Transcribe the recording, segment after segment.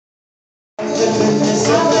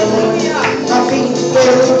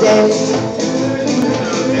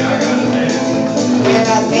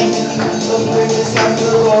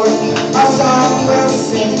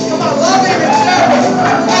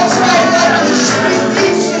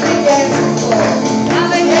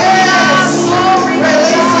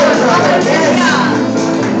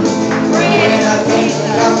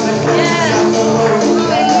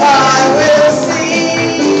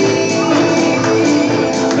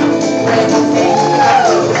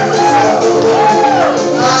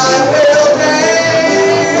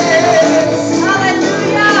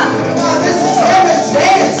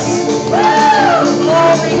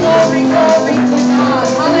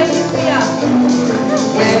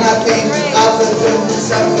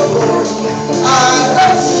the Lord. I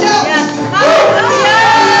will shout. Yes. Hallelujah.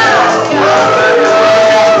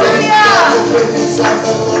 Goodness of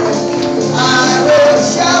the Lord. I will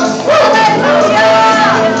shout.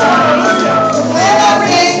 When I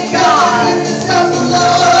think of the goodness of the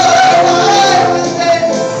Lord, I will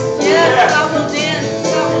dance. Yes, I will dance.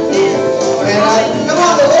 I will dance. Come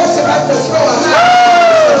on, the Lord's about to throw a high.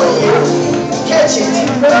 Catch it.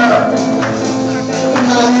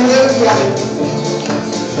 Hallelujah.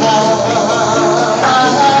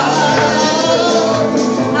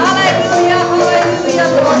 Hallelujah. Hallelujah.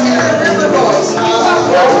 Come on, get a river voice.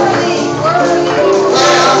 Worthy.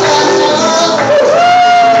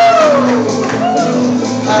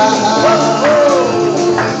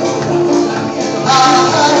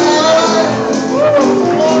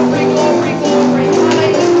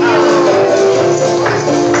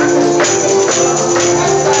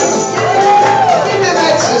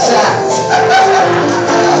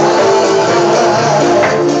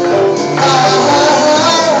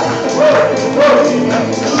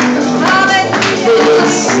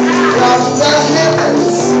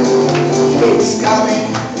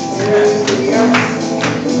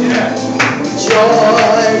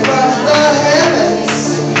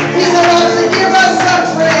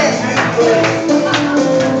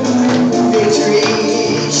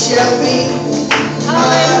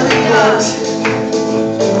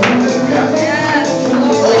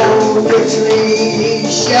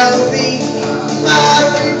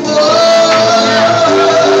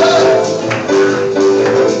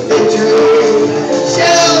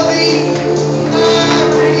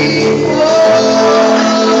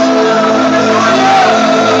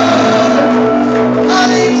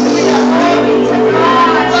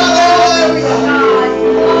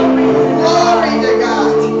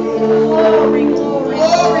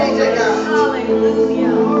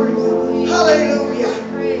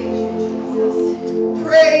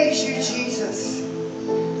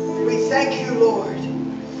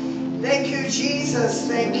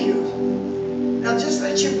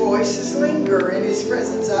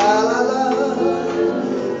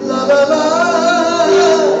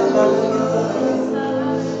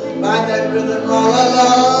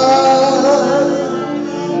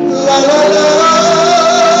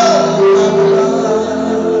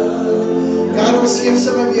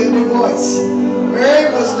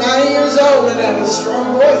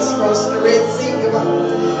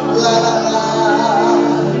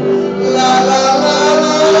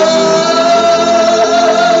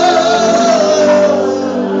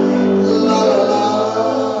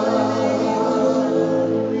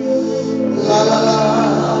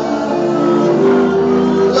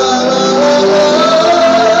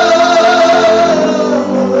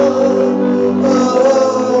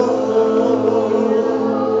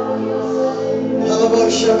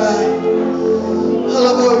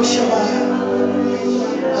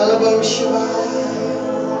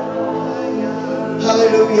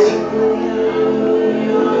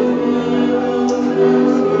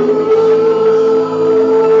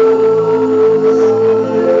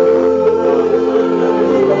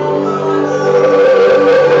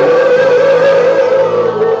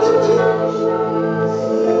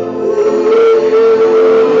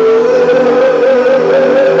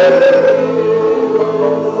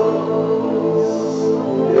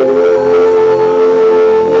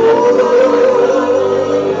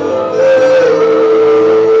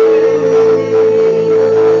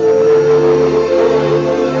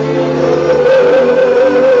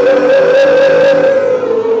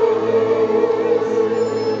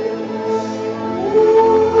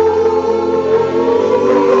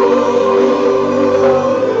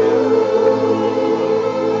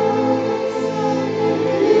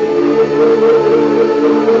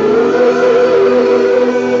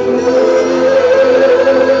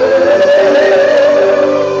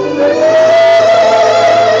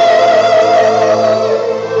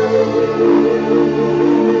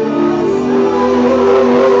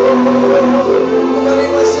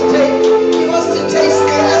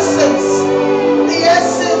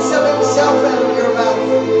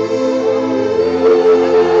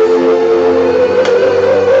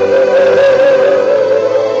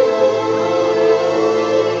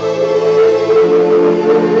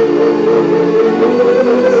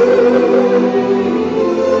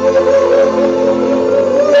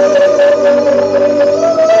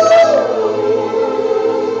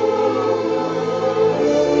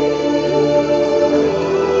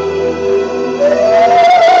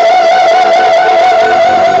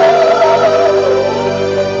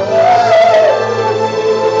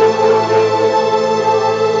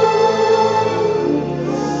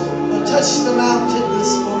 touch the mountain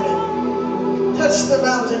this morning. the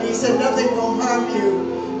mountain. He said, nothing will harm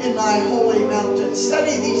you in my holy mountain.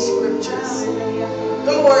 Study these scriptures.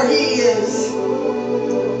 Go where he is.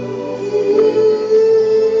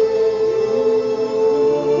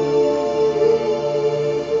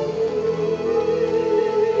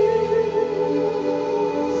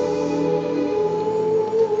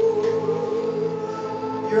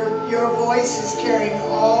 Your voice is carrying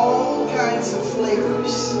all kinds of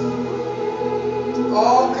flavors,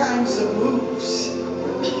 all kinds of moves,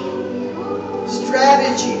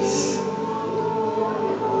 strategies.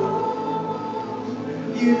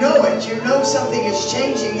 You know it. You know something is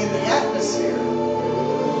changing in the atmosphere.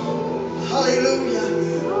 Hallelujah.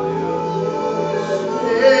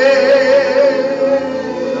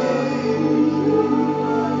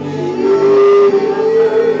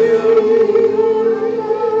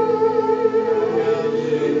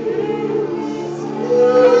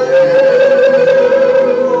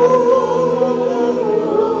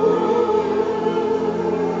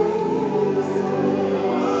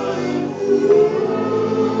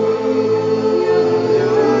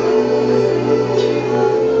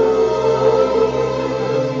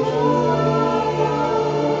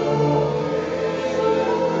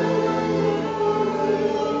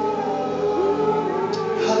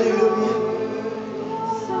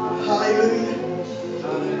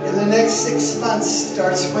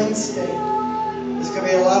 Starts Wednesday. There's going to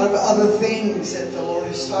be a lot of other things that the Lord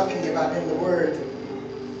is talking about in the Word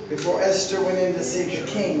before Esther went in to see the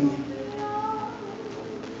king.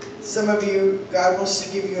 Some of you, God wants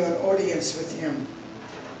to give you an audience with him,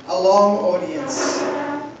 a long audience.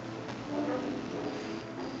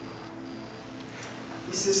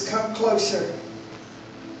 He says, come closer.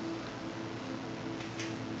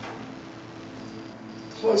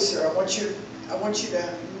 Closer. I want you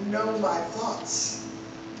to know my thoughts,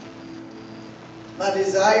 my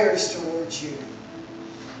desires towards you.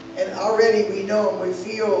 And already we know and we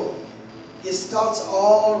feel his thoughts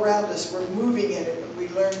all around us. We're moving in it when we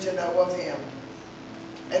learn to know of him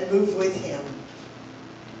and move with him.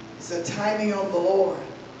 It's the timing on the Lord.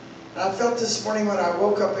 And I felt this morning when I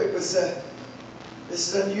woke up, this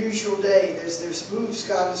is an unusual day. There's moves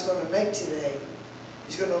God is going to make today.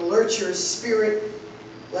 He's going to alert your spirit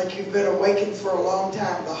like you've been awakened for a long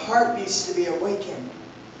time. The heart needs to be awakened.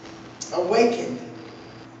 Awakened.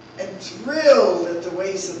 And thrilled at the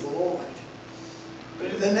ways of the Lord. But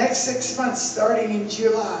in the next 6 months, starting in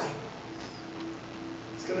July,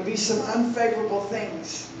 there's going to be some unfavorable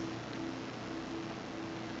things.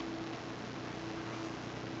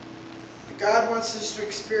 God wants us to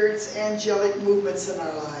experience angelic movements in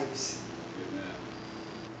our lives. Amen.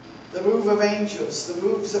 The move of angels, the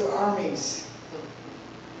moves of armies.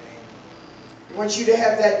 He wants you to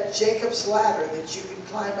have that Jacob's ladder that you can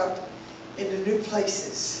climb up into new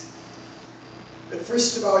places. But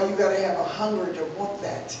first of all, you've got to have a hunger to want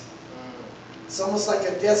that. It's almost like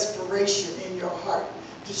a desperation in your heart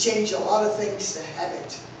to change a lot of things to have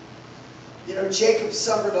it. You know, Jacob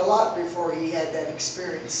suffered a lot before he had that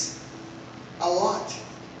experience. A lot.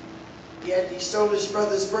 He stole his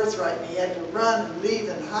brother's birthright and he had to run and leave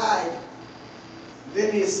and hide.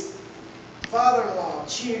 Then his father-in-law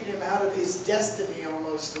cheated him out of his destiny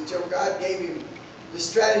almost until God gave him the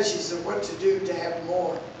strategies of what to do to have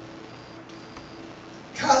more.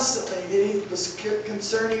 Constantly, then he was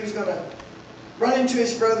concerned he was going to run into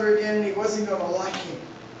his brother again and he wasn't going to like him.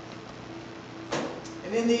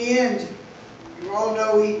 And in the end, you all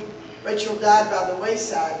know Rachel died by the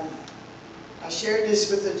wayside. And I shared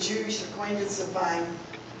this with a Jewish acquaintance of mine,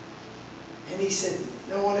 and he said,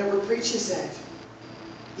 no one ever preaches that.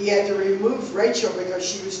 He had to remove Rachel because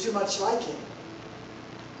she was too much like him.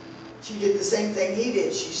 She did the same thing he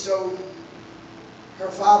did. She stole her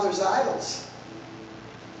father's idols.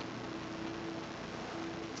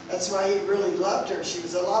 That's why he really loved her. She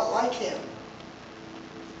was a lot like him.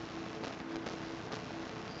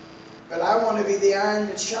 But I want to be the iron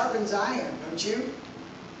that sharpens iron, don't you?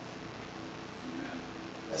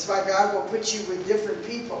 That's why God will put you with different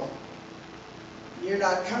people. You're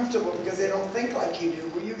not comfortable because they don't think like you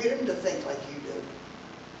do. Well, you get them to think like you do.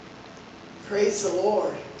 Praise the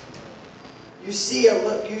Lord. You see a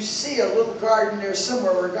little garden there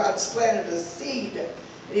somewhere where God's planted a seed and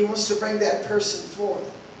he wants to bring that person forth.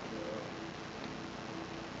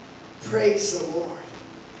 Praise the Lord.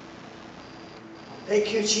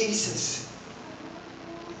 Thank you, Jesus.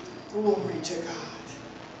 Glory to God.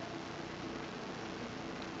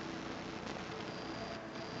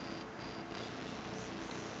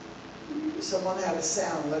 Someone had a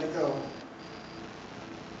sound. Let it go.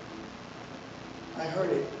 I heard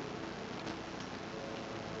it.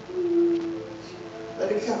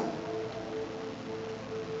 Let it come.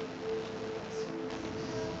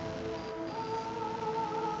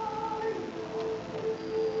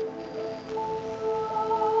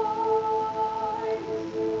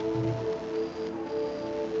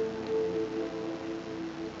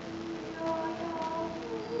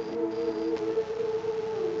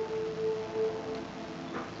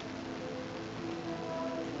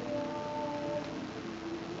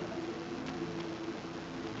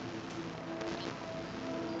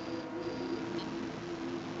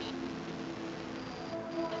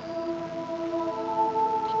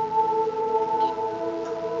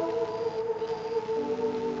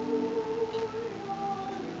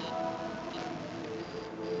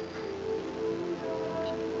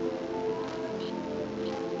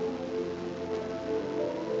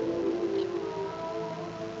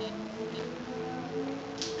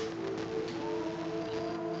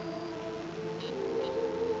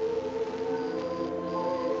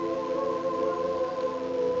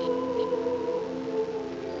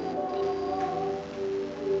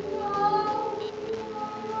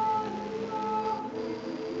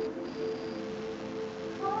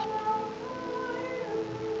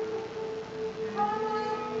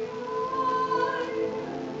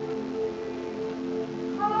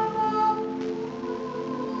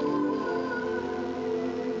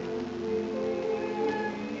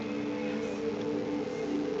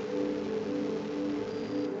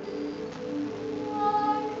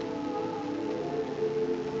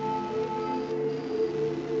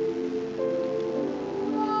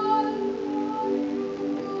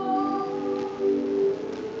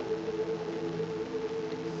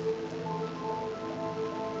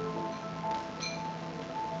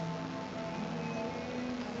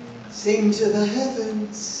 Sing to the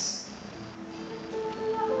heavens,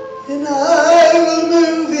 and I will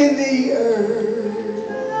move in the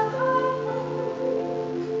earth.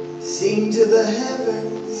 Sing to the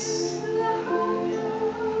heavens,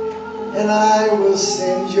 and I will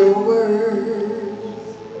send your word.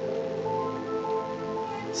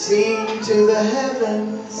 Sing to the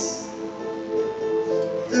heavens,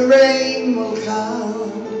 the rain will come.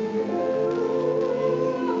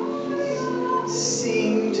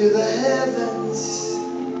 Sing to the heavens,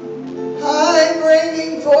 I'm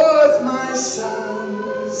bringing forth my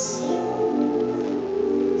sons.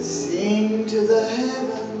 Sing to the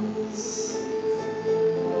heavens.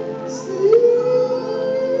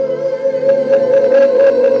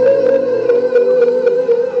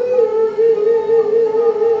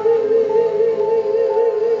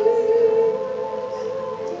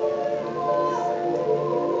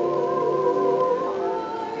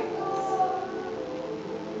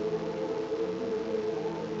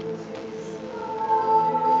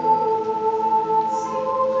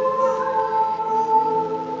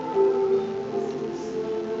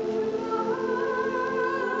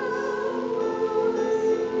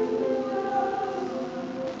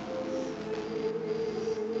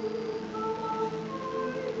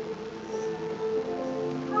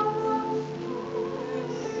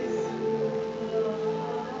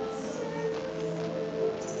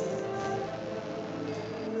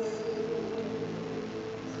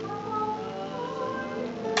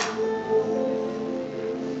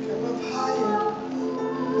 Come up higher.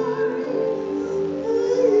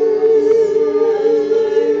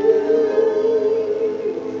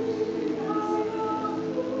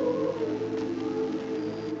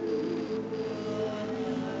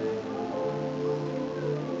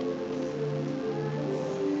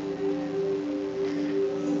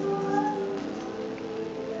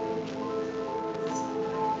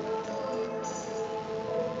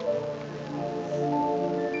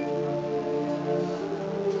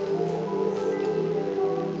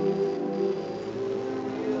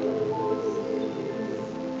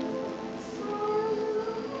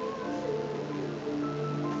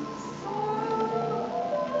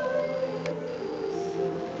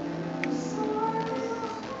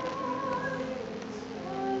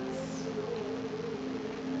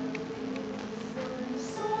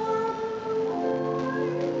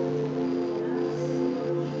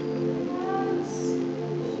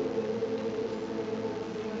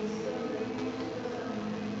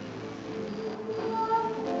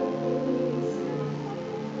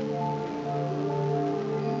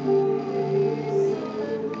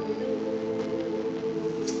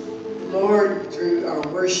 Lord, through our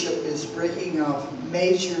worship is breaking off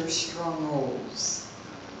major strongholds,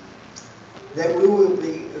 that we will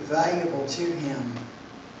be valuable to Him.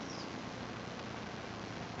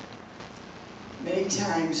 Many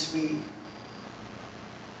times we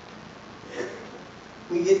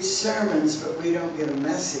get sermons, but we don't get a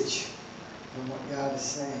message from what God is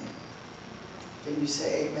saying. Can you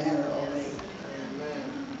say amen or only?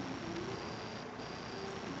 Amen.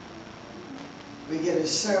 We get a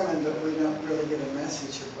sermon, but we don't really get a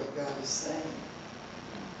message of what God is saying.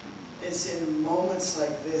 It's in moments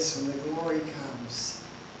like this when the glory comes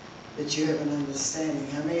that you have an understanding.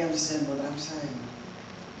 How many understand what I'm saying?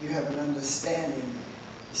 You have an understanding.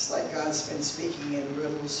 It's like God's been speaking in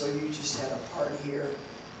riddles, so you just had a part here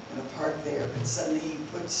and a part there, but suddenly He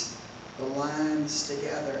puts the lines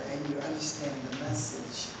together and you understand the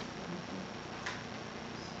message.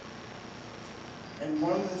 And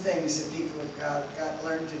one of the things that people of God got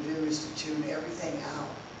learned to do is to tune everything out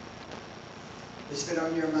that's been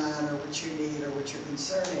on your mind or what you need or what your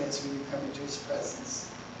concern is when you come into His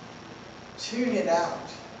presence. Tune it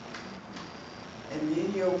out. And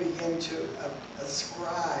then you'll begin to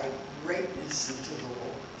ascribe greatness into the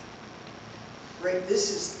Lord.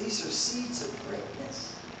 These are seeds of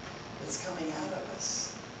greatness that's coming out of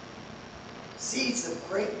us. Seeds of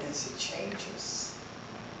greatness that changes.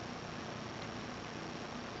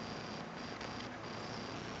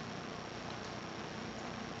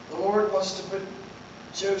 The Lord wants to put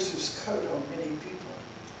Joseph's coat on many people.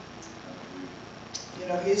 You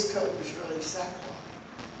know, his coat was really sackcloth.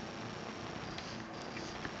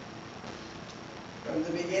 From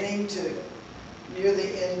the beginning to near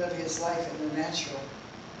the end of his life in the natural,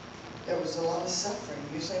 there was a lot of suffering.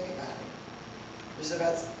 You think about it. There's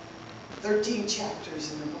about 13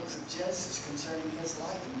 chapters in the books of Genesis concerning his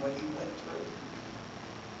life and what he went through.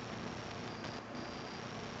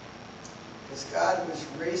 Because God was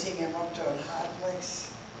raising him up to a high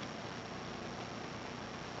place.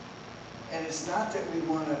 And it's not that we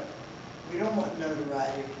don't want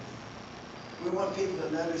notoriety. We want people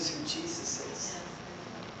to notice who Jesus is.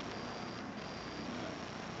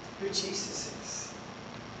 Who Jesus is.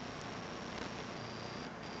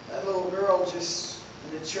 That little girl just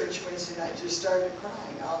in the church Wednesday night just started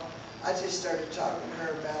crying. I just started talking to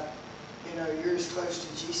her about, you know, you're as close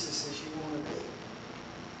to Jesus as you want to be.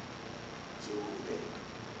 As you want to be.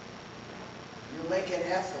 You'll make an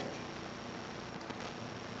effort.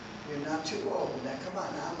 You're not too old. Now come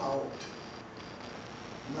on, I'm old.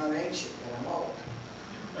 I'm not ancient, but I'm old.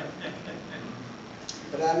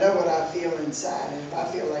 But I know what I feel inside, and if I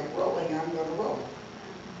feel like rolling, I'm going to roll.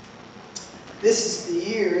 This is the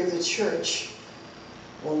year the church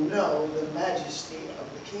will know the majesty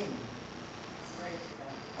of the King,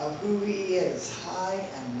 of who He is, high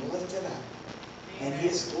and lifted up, and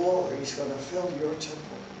His glory is going to fill your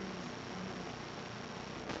temple.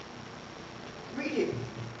 Read it.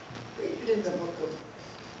 Read it in the book of,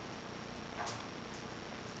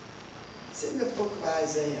 it's in the book of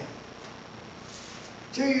Isaiah.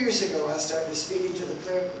 2 years ago, I started speaking to the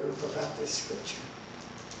prayer group about this scripture.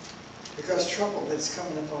 Because trouble that's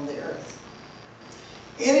coming upon the earth.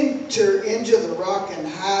 Enter into the rock and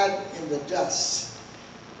hide in the dust.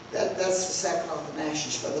 That's the sackcloth and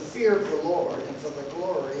ashes. For the fear of the Lord and for the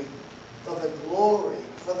glory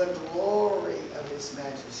of His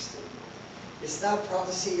majesty. It's not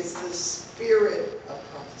prophecy, it's the spirit of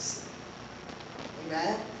prophecy.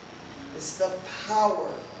 Amen? It's the power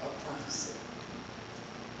of prophecy.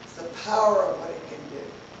 It's the power of what it can do.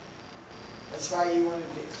 That's why you want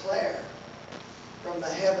to declare from the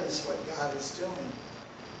heavens what God is doing.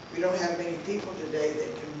 We don't have many people today that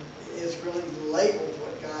is really labeled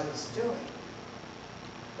what God is doing.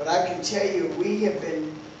 But I can tell you, we have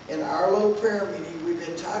been, in our little prayer meeting, we've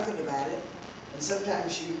been talking about it. And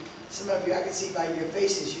sometimes some of you, I can see by your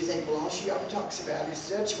faces, you think, well, all she ever talks about is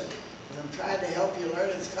judgment. And I'm trying to help you learn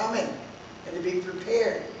it's coming and to be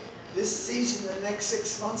prepared. This season, the next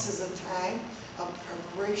 6 months, is a time of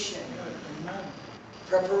preparation.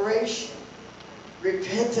 Preparation.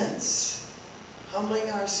 Repentance. Humbling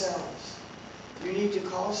ourselves. You need to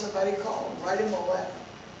call somebody, call them. Write them a letter.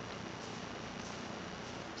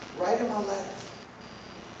 Write them a letter.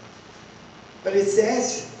 But it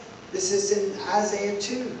says, this is in Isaiah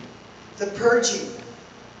 2, the purging.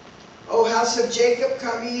 O house of Jacob,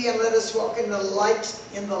 come ye and let us walk in the light,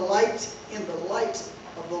 in the light, in the light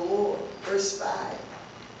of the Lord. Verse 5.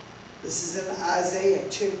 This is in Isaiah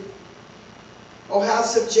 2. O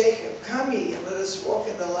house of Jacob, come ye and let us walk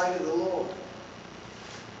in the light of the Lord.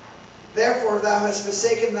 Therefore thou hast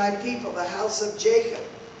forsaken thy people, the house of Jacob.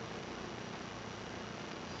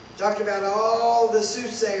 Talked about all the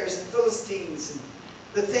soothsayers and Philistines and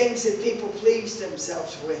the things that people pleased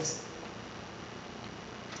themselves with.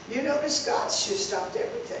 You notice God's just stopped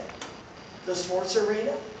everything. The sports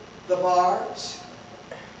arena, the bars,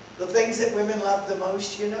 the things that women love the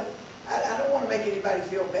most, you know. I don't want to make anybody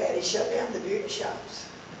feel bad. He shut down the beauty shops.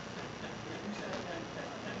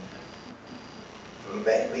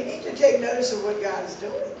 We need to take notice of what God is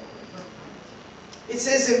doing. It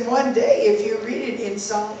says in one day, if you read it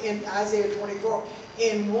in Isaiah 24,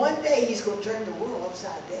 in one day He's going to turn the world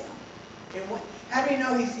upside down. How do you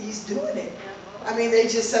know He's doing it? I mean, they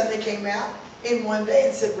just suddenly came out in one day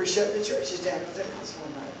and said, we're shutting the churches down because it was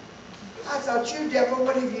one night. I thought, you devil,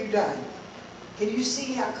 what have you done? Can you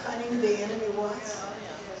see how cunning the enemy was?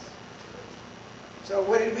 So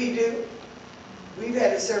what did we do? We've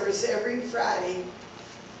had a service every Friday,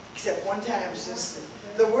 except one time since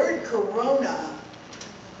the word corona,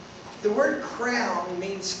 the word crown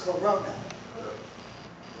means corona.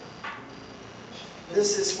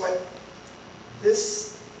 This is what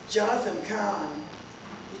this Jonathan Kahn,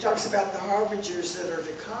 he talks about the harbingers that are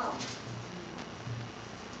to come.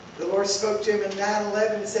 The Lord spoke to him in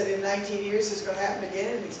 9/11 and said in 19 years it's going to happen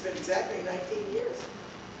again, and it's been exactly 19 years.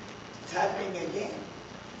 It's happening again.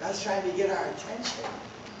 God's trying to get our attention.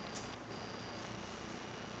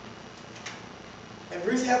 And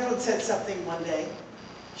Ruth Heflin said something one day.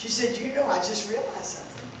 She said, you know, I just realized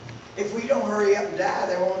something. If we don't hurry up and die,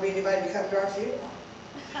 there won't be anybody to come to our funeral.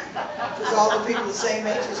 Because all the people the same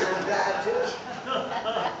age are going to die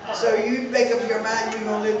too. So you make up your mind you're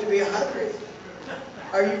going to live to be 100.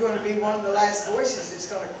 Are you going to be one of the last voices that's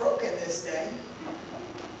going to croak in this day?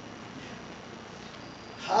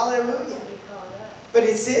 Hallelujah. But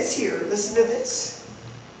it says here, listen to this.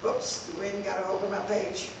 Whoops, the wind got a hold of my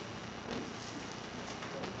page.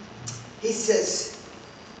 He says,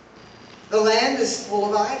 the land is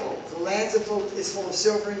full of idols. The land is full of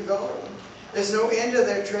silver and gold. There's no end to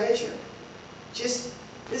their treasure. Just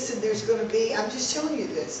listen, there's going to be, I'm just telling you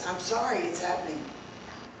this. I'm sorry it's happening.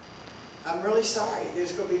 I'm really sorry.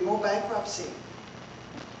 There's going to be more bankruptcy.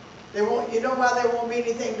 There won't. You know why there won't be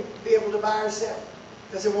anything to be able to buy or sell?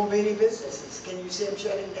 Because there won't be any businesses. Can you see them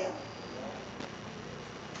shutting down?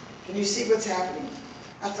 Can you see what's happening?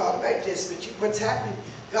 I thought about this, but what's happening?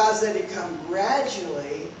 God's let it come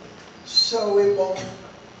gradually, so it won't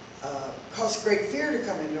cause great fear to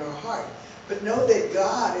come into our heart. But know that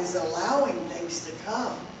God is allowing things to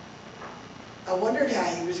come. I wondered how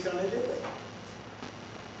He was going to do it.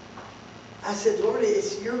 I said, Lord,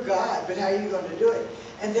 it's your God, but how are you going to do it?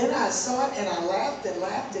 And then I saw it, and I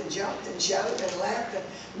laughed and jumped and shouted and laughed, and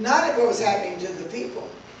not at what was happening to the people.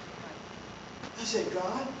 I said,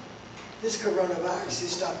 God, this coronavirus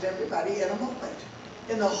has stopped everybody in a moment.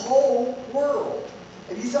 In the whole world.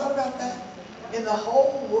 Have you thought about that? In the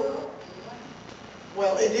whole world.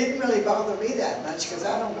 Well, it didn't really bother me that much because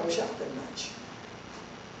I don't go shopping much.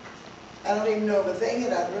 I don't even know of a thing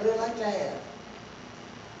that I'd really like to have.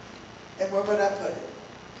 And where would I put it?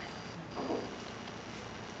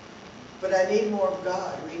 But I need more of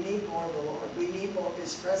God. We need more of the Lord. We need more of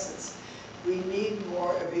His presence. We need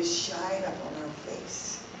more of His shine upon our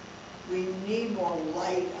face. We need more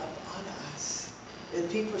light upon us, that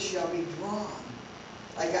people shall be drawn.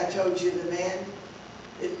 Like I told you, the man,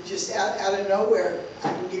 it just out of nowhere, I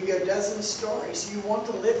can give you a dozen stories. You want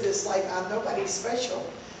to live this life. I'm nobody special.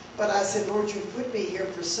 But I said, Lord, you put me here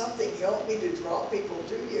for something. Help me to draw people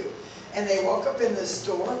to you. And they walk up in the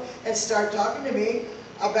store and start talking to me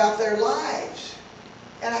about their lives.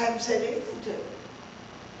 And I haven't said anything to them.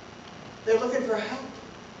 They're looking for help.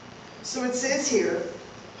 So it says here,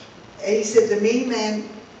 and he said, the mean man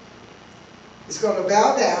is going to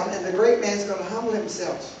bow down, and the great man is going to humble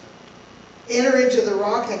himself. Enter into the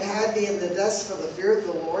rock and hide thee in the dust for the fear of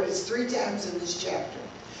the Lord. It's 3 times in this chapter.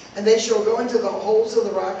 And they shall go into the holes of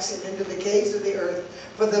the rocks and into the caves of the earth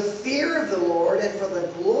for the fear of the Lord and for the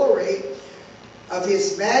glory of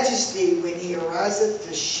His majesty when He ariseth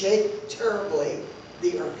to shake terribly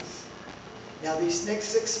the earth. Now these next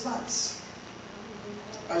 6 months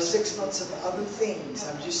are 6 months of other things.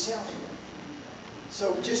 I'm just telling you.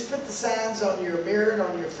 So just put the signs on your mirror and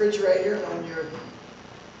on your refrigerator and on your...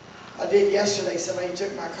 I did yesterday. Somebody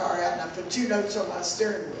took my car out and I put 2 notes on my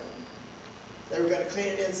steering wheel. They were going to clean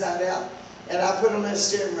it inside out. And I put on the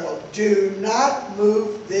steering wheel, do not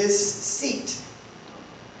move this seat.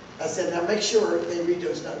 I said, now make sure they read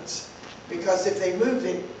those notes. Because if they move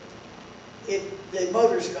it, the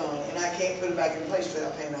motor's gone and I can't put it back in place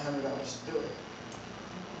without paying $100 to do it.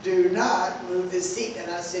 Do not move this seat. And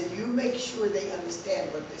I said, you make sure they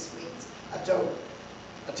understand what this means. I told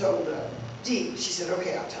Dee. She said,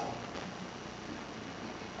 okay, I'll tell them.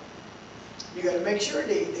 You got to make sure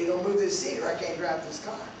they don't move this seat or I can't drive this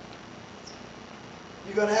car.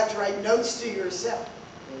 You're going to have to write notes to yourself.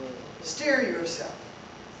 Steer yourself.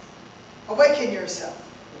 Awaken yourself.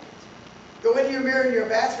 Go into your mirror in your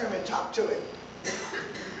bathroom and talk to it.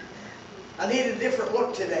 I need a different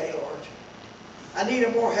look today, Lord. I need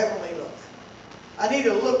a more heavenly look. I need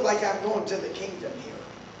to look like I'm going to the kingdom here.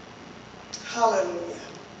 Hallelujah.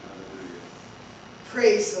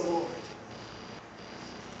 Praise the Lord.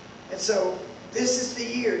 And so, this is the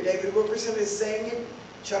year. David Wilkerson is saying it.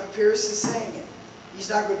 Chuck Pierce is saying it. He's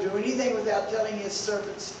not going to do anything without telling his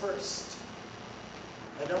servants first.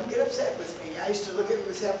 Now, don't get upset with me. I used to look at what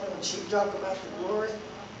was happening when she talked about the glory.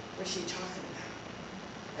 What is she talking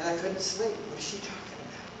about? And I couldn't sleep. What is she talking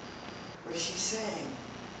about? What is she saying?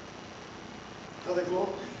 For the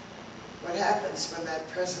glory. What happens when that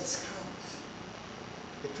presence comes?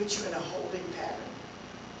 It puts you in a holding pattern.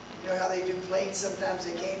 You know how they do planes? Sometimes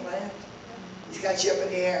they can't land. He's got you up in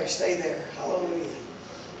the air. Stay there. Hallelujah.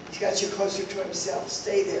 He's got you closer to Himself.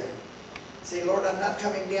 Stay there. Say, Lord, I'm not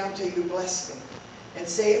coming down till you bless me. And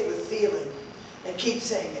say it with feeling. And keep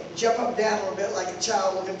saying it. And jump up and down a little bit like a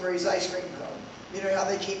child looking for his ice cream cone. You know how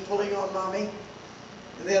they keep pulling on mommy?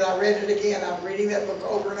 And then I read it again. I'm reading that book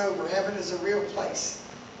over and over. Heaven is a real place.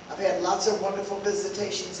 I've had lots of wonderful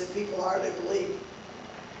visitations that people hardly believe.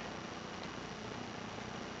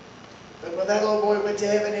 But when that little boy went to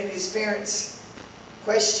heaven and his parents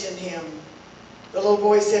questioned him, the little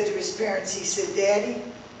boy said to his parents, he said, Daddy,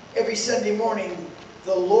 every Sunday morning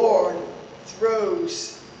the Lord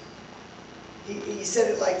throws, he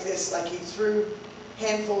said it like this, like He threw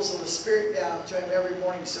handfuls of the Spirit down to him every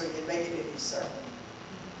morning so he could make it in his sermon.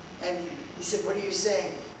 And he said, what are you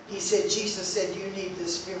saying? He said, Jesus said, you need the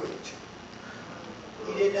Spirit.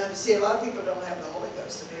 He didn't understand. A lot of people don't have the Holy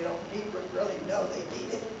Ghost and they don't really know they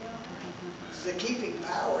need it. It's the keeping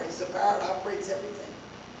power. It's the power that operates everything.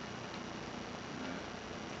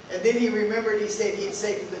 And then he remembered, he'd say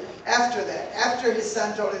after that, after his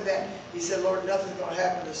son told him that, he said, Lord, nothing's going to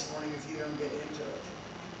happen this morning if you don't get into it.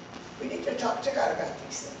 We need to talk to God about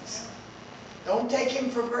these things. Don't take him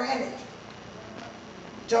for granted.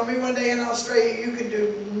 He told me one day in Australia, you can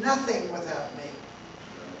do nothing without me.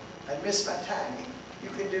 I missed my timing. You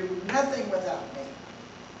can do nothing without me.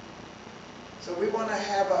 So we want to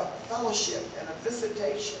have a fellowship and a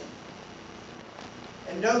visitation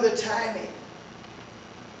and know the timing.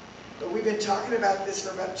 But we've been talking about this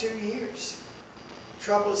for about 2 years.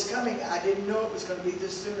 Trouble is coming. I didn't know it was going to be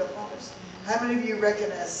this soon upon us. How many of you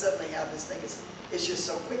recognize suddenly how this thing is? It's just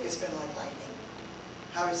so quick. It's been like lightning.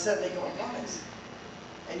 How it's suddenly going upon us.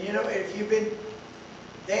 And you know, if you've been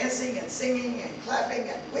dancing and singing and clapping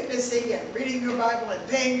and witnessing and reading your Bible and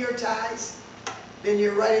paying your tithes, then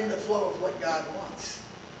you're right in the flow of what God wants.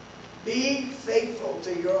 Be faithful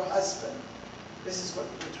to your husband. This is what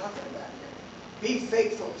we're talking about here. Be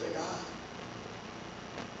faithful to God.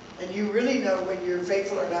 And you really know when you're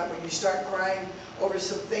faithful or not when you start crying over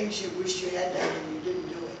some things you wish you had done and you didn't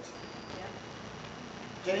do it.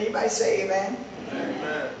 Can anybody say amen?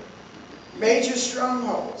 Amen. Major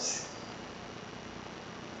strongholds.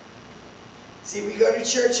 See, we go to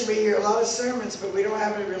church and we hear a lot of sermons, but we don't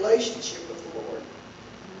have a relationship with the Lord.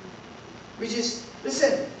 We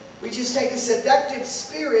just take a seductive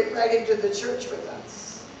spirit right into the church with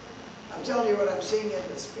us. I'm telling you what I'm seeing in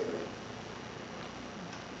the spirit.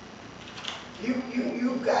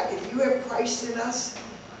 If you have Christ in us,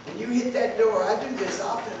 and you hit that door, I do this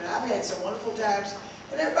often, and I've had some wonderful times,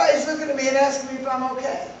 and everybody's looking at me and asking me if I'm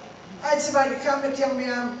okay. I had somebody come and tell me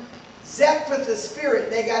I'm zapped with the Spirit,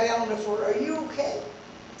 and they got down on the floor. Are you okay?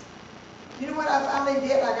 You know what I finally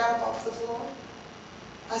did? I got up off the floor.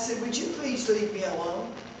 I said, would you please leave me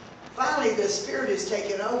alone? Finally, the Spirit is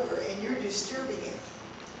taking over, and you're disturbing it.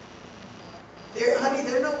 Honey,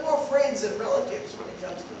 there are no more friends and relatives when it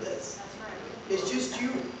comes to this. It's just you.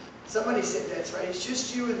 Somebody said that's right. It's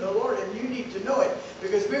just you and the Lord, and you need to know it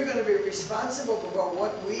because we're going to be responsible for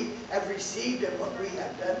what we have received and what we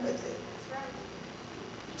have done with it.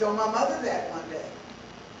 He told my mother that one day.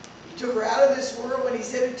 He took her out of this world when he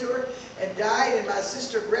said it to her and died, and my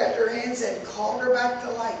sister grabbed her hands and called her back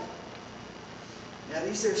to life. Now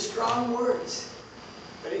these are strong words,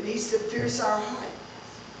 but it needs to pierce our heart.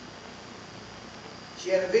 She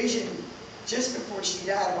had a vision just before she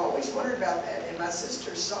died. I've always wondered about that. And my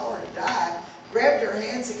sister saw her die, grabbed her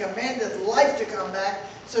hands and commanded life to come back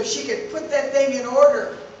so she could put that thing in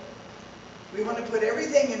order. We want to put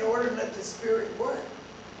everything in order and let the Spirit work.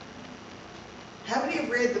 How many have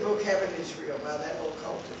read the book Heaven is Real by that old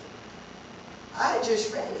culture? I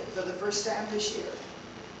just read it for the first time this year.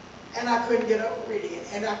 And I couldn't get over reading it.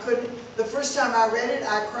 And the first time I read it,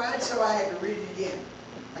 I cried, so I had to read it again.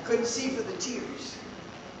 I couldn't see for the tears.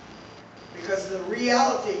 Because the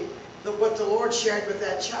reality of what the Lord shared with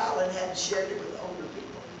that child and hadn't shared it with older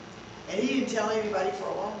people. And he didn't tell anybody for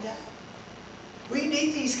a long time. We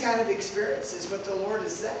need these kind of experiences, what the Lord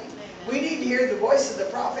is saying. We need to hear the voice of the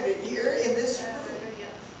prophet here in this room.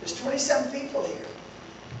 There's 20-some people here.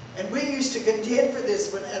 And we used to contend for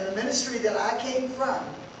this in the ministry that I came from.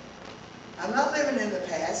 I'm not living in the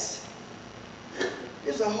past.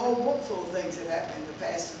 There's a whole book full of things that happened in the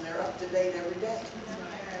past, and they're up to date every day.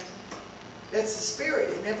 That's the Spirit.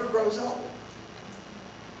 It never grows old.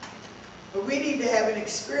 But we need to have an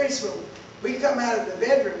experience when we come out of the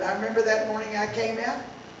bedroom. I remember that morning I came out.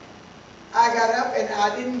 I got up and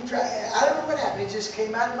I didn't try. I don't know what happened. It just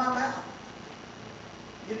came out of my mouth.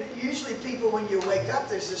 You know, usually people, when you wake up,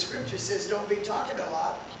 there's a scripture that says don't be talking a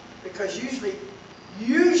lot. Because usually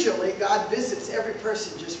God visits every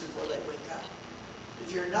person just before they wake up.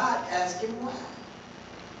 If you're not, ask him why.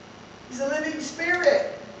 He's a living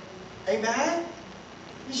Spirit. Amen?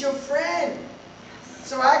 He's your friend.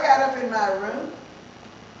 So I got up in my room.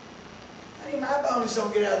 I mean, my bones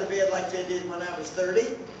don't get out of the bed like they did when I was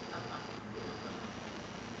 30.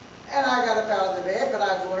 And I got up out of the bed, but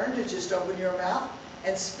I've learned to just open your mouth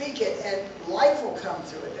and speak it, and life will come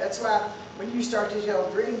through it. That's why when you start to tell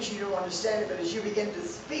dreams, you don't understand it, but as you begin to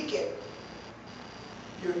speak it,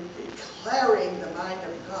 you're declaring the mind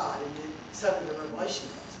of God, and then suddenly the revelation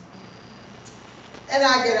comes. And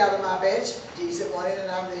I get out of my bed, he's at one end and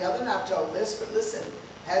I'm the other, and I've told this, but listen,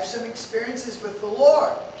 have some experiences with the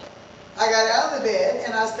Lord. I got out of the bed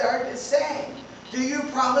and I started to sing. Do you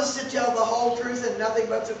promise to tell the whole truth and nothing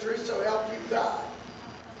but the truth, so help you God?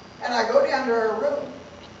 And I go down to her room.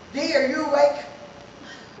 Dee, are you awake?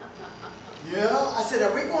 Yeah. I said,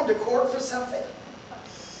 are we going to court for something?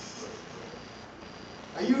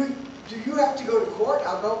 Do you have to go to court?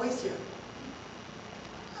 I'll go with you.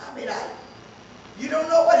 I mean, You don't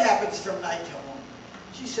know what happens from night till morning.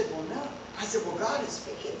 She said, well, no. I said, well, God is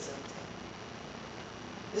speaking something.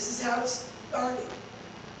 This is how it started.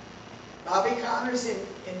 Bobby Connors, in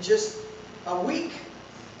just a week,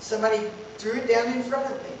 somebody threw it down in front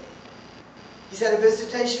of me. He's had a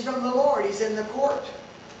visitation from the Lord. He's in the court.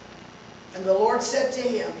 And the Lord said to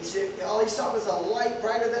him, he said, all he saw was a light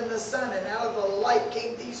brighter than the sun, and out of the light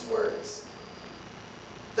came these words.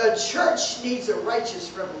 The church needs a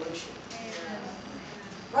righteous revolution. Amen.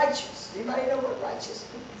 Righteous. Anybody know what righteous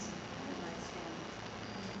means?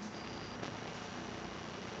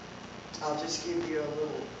 I'll just give you a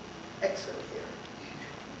little excerpt here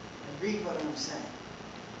and read what I'm saying.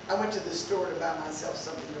 I went to the store to buy myself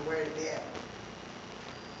something to wear to bed.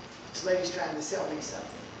 This lady's trying to sell me something.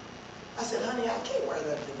 I said, honey, I can't wear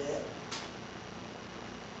that to bed.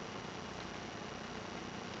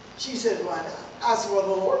 She said, why not? I said, well,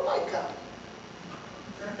 the Lord might come.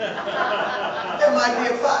 There might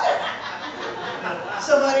be a fire.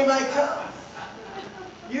 Somebody might come.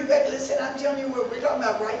 You got to listen, I'm telling you, we're talking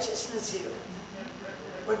about righteousness here.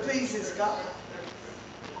 What pleases God.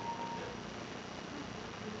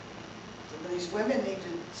 Some of these women need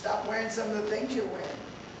to stop wearing some of the things you're wearing.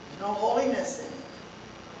 There's no holiness in it.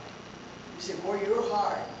 You say, boy, you're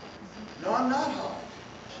hard. No, I'm not hard.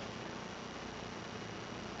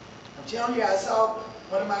 I'm telling you, I saw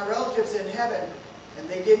one of my relatives in heaven, and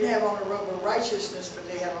they didn't have on a robe of righteousness, but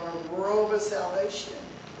they had on a robe of salvation.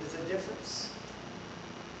 There's a difference.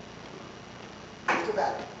 Think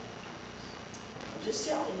about it. I'm just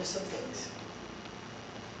telling you some things.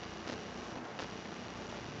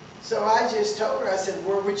 So I just told her, I said,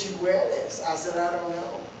 where would you wear this? I said, I don't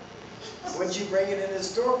know. Wouldn't you bring it in the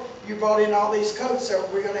store? You brought in all these coats, so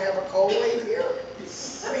we're going to have a cold wave here?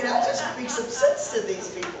 I mean, I just speak some sense to these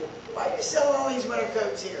people. Why are you selling all these winter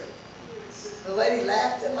coats here? The lady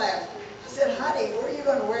laughed and laughed. I said, honey, where are you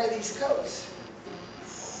going to wear these coats?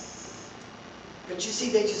 But you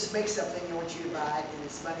see, they just make something they want you to buy, and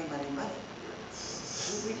it's money, money, money.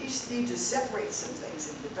 We just need to separate some things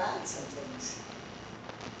and divide some things.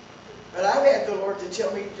 But I've had the Lord to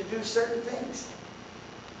tell me to do certain things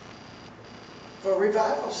for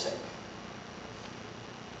revival's sake.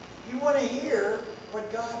 You want to hear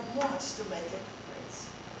what God wants to make it.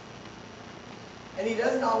 And He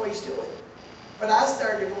doesn't always do it. But I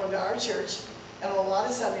started going to our church, and on a lot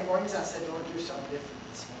of Sunday mornings I said, Lord, do something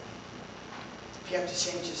different this morning. If you have to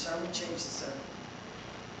change the sermon, change the sermon.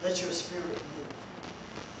 Let your spirit move.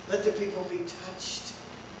 Let the people be touched,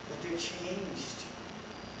 that they're changed.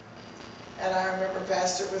 And I remember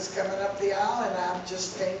Pastor was coming up the aisle, and I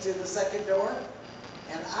just came to the second door,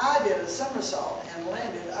 and I did a somersault and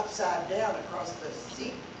landed upside down across the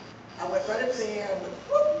seat. I went right up in the air and went,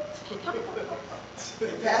 whoop. The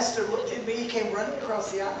pastor looked at me, he came running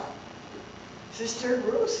across the aisle. Sister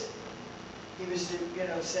Ruth, he was,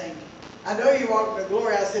 saying, I know you walked in the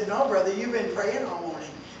glory. I said, no, brother, you've been praying all morning.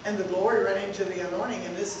 And the glory ran into the anointing,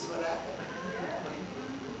 and this is what happened.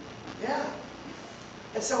 Yeah.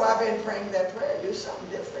 And so I've been praying that prayer, do something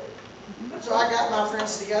different. So I got my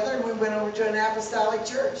friends together, and we went over to an apostolic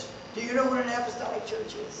church. Do you know what an apostolic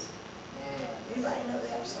church is? Anybody know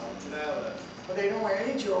the apostolic church? No. Well, they don't wear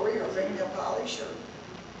any jewelry or fingernail polish, or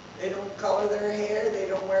they don't color their hair, they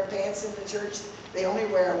don't wear pants in the church. They only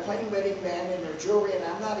wear a plain wedding band in their jewelry, and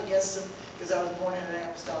I'm not against them because I was born in an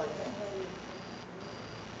apostolic family.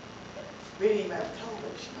 We didn't even have a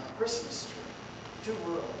television or a Christmas tree. Too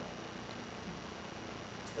rural.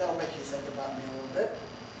 That'll make you think about me a little bit.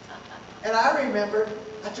 And I remember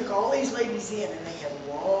I took all these ladies in, and they had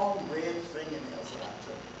long red fingernails that I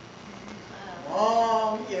took.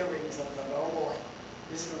 Long earrings. I thought, oh boy,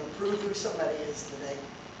 this is going to prove who somebody is today.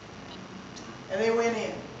 And they went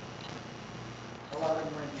in. A lot of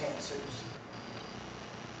them were in pantsuits.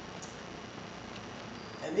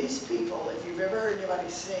 And these people, if you've ever heard anybody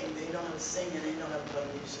sing, they know how to sing and they know how to play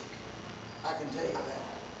music. I can tell you that.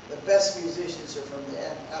 The best musicians are from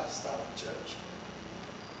the apostolic church.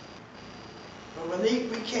 But when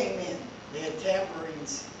we came in, they had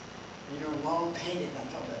tambourines, long painted. I'm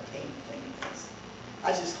talking about painted fingernails.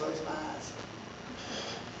 I just closed my eyes.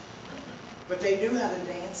 But they knew how to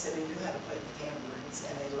dance and they knew how to play the tambourines,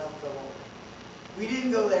 and they loved the Lord. We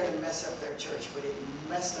didn't go there to mess up their church, but it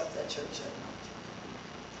messed up that church that night.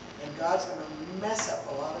 And God's going to mess up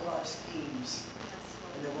a lot of our schemes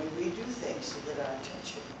and the way we do things to get our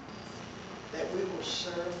attention. That we will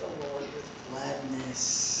serve the Lord with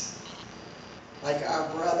gladness. Like our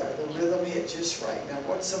brother, the rhythm hit just right. Now,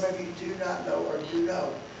 what some of you do not know or do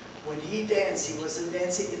know, when he danced, he wasn't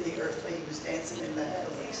dancing in the earthly, he was dancing in the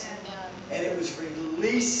heavens. And it was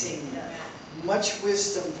releasing much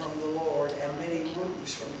wisdom from the Lord and many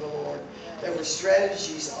moves from the Lord. There were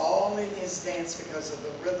strategies all in his dance because of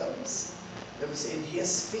the rhythms that was in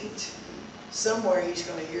his feet. Somewhere he's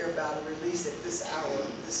going to hear about a release at this hour,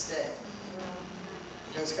 this day.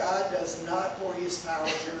 Because God does not pour his power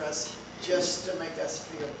through us just to make us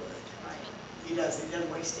feel good. He doesn't. He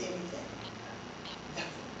doesn't waste anything.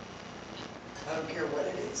 Nothing. I don't care what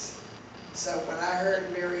it is. So when I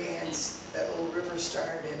heard Mary Ann's, that little river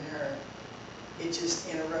started in her, it just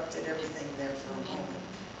interrupted everything there for a moment.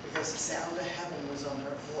 Because the sound of heaven was on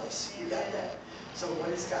her voice. You got that? So what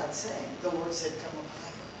is God saying? The Lord said, come up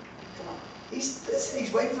higher. Come on.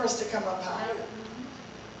 He's waiting for us to come up higher.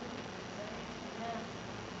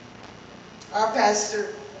 Our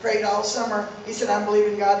pastor prayed all summer. He said, I'm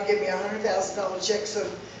believing God to give me a $100,000 check so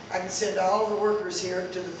I can send all the workers here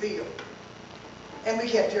to the field. And we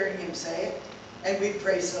kept hearing him say it. And we'd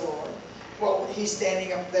praise the Lord. Well, he's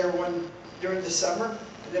standing up there during the summer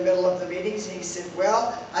in the middle of the meetings, and he said,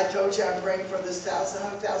 well, I told you I'm praying for this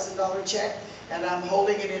 $100,000 check, and I'm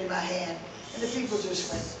holding it in my hand. And the people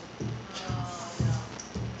just went.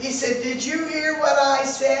 He said, did you hear what I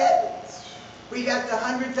said? We got the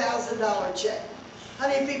 $100,000 check.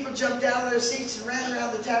 Honey, people jumped out of their seats and ran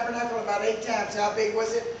around the tabernacle about 8 times. How big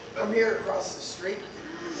was it? From here across the street.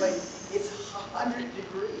 Like, it's 100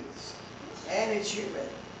 degrees. And it's humid.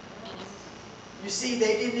 You see,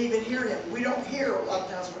 they didn't even hear him. We don't hear a lot of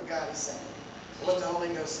times what God is saying, what the Holy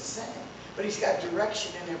Ghost is saying. But he's got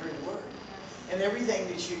direction in every word and everything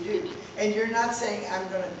that you do. And you're not saying, I'm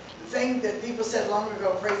going to... The thing that people said long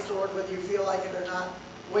ago, praise the Lord, whether you feel like it or not,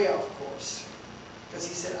 way off course. Because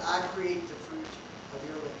he said, I create the fruit of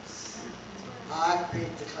your lips. I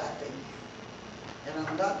create the clapping you. And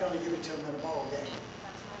I'm not going to give it to him in a ball game.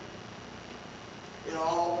 It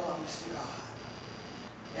all belongs to God.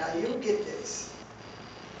 Now, you'll get this.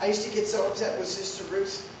 I used to get so upset with Sister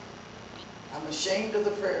Ruth. I'm ashamed of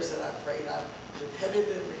the prayers that I prayed. I repented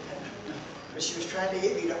and repented. But she was trying to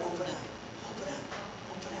get me to open up, open up,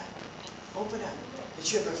 open up, open up.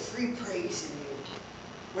 That you have a free praise in you,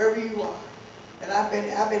 wherever you are. And I've been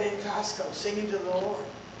in Costco singing to the Lord.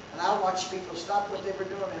 And I watch people stop what they were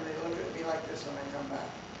doing and they look at me like this when I come back.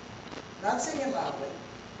 Not singing loudly.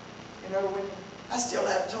 You know, when I still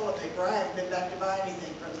have toilet paper, I haven't been back to buy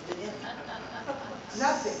anything from the beginning.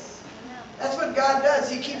 Nothing. That's what God does.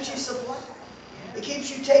 He keeps you supplied. He keeps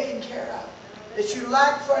you taken care of. That you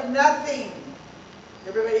lack for nothing.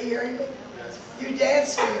 Everybody hearing me? You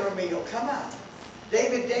dance for your meal. Come on.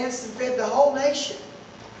 David danced and fed the whole nation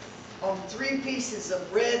on 3 pieces of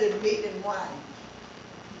bread and meat and wine.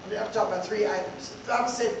 I'm talking about 3 items. The Bible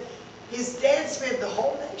said his dance fed the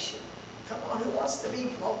whole nation. Come on, who wants to be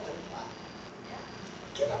multiplied?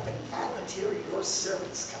 Get up and volunteer your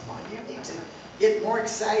service. Come on, you need to get more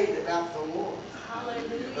excited about the Lord.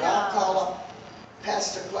 Hallelujah. But I'll call up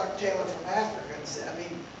Pastor Clark Taylor from Africa and say,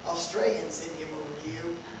 Australia and send him over to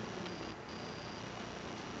you.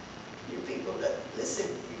 You people that, listen,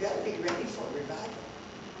 you got to be ready for revival.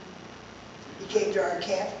 He came to our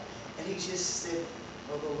camp and he just said,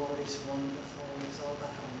 oh, the Lord is wonderful. He's all about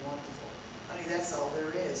how wonderful. Honey, that's all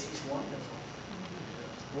there is. He's wonderful.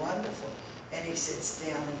 Wonderful. And he sits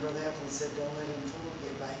down, and Brother Evelyn said, don't let him fool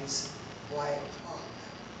you by his quiet talk.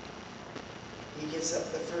 He gets up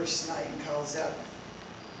the first night and calls out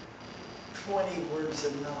 20 words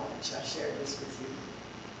of knowledge. I shared this with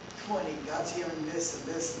you. 20. God's healing this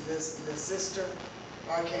and this and this and this. Sister,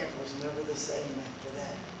 our camp was never the same after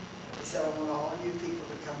that. He said, I want all you people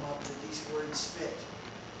to come up that these words fit.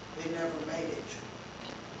 They never made it.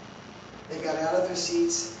 They got out of their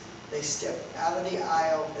seats. They stepped out of the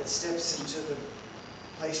aisle that steps into the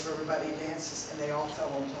place where everybody dances, and they all fell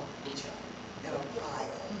on top of each other in a pile.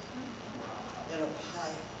 In a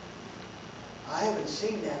pile. I haven't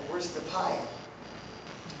seen that. Where's the pile?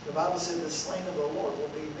 The Bible said the slain of the Lord will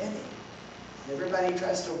be many. Everybody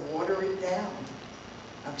tries to water it down.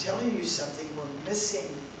 I'm telling you something. We're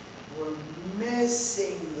missing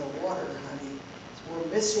the water, honey. We're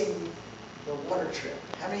missing the water trip.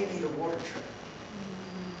 How many need a water trip?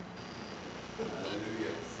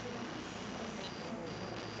 Hallelujah.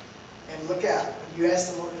 And look out. When you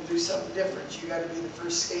ask the Lord to do something different, you got to be the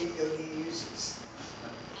first scapegoat he uses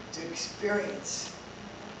to experience.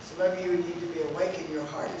 Some of you need to be awakened. Your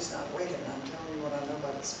heart is not awakened. I'm telling you what I know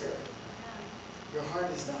by the Spirit. Your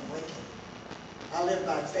heart is not awakened. I live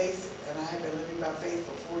by faith, and I have been living by faith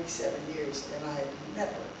for 47 years, and I have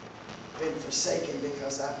never been forsaken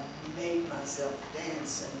because I've made myself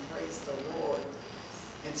dance and praise the Lord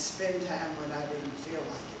and spend time when I didn't feel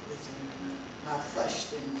like it with him. My flesh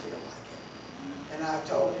didn't feel like it. And I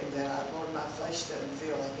told him that, Lord, my flesh doesn't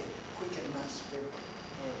feel like it. quicken my spirit.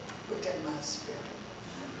 Quicken my spirit.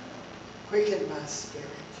 Quicken my spirit.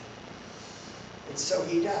 And so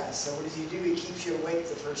he does. So what does he do? He keeps you awake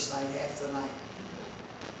the first night, half the night.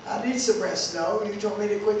 I need some rest. No, you told me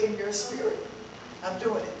to quicken your spirit. I'm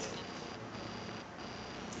doing it.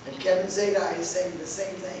 And Kevin Zadai is saying the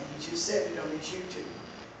same thing. He just said it on his YouTube.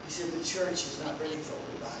 He said the church is not ready for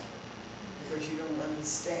revival because you don't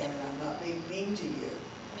understand, and I'm not being mean to you.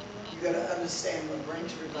 You got to understand what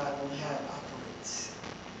brings revival and how it operates.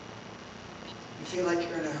 You feel like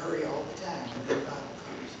you're in a hurry all the time when revival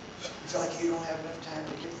comes. You feel like you don't have enough time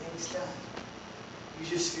to get things done. You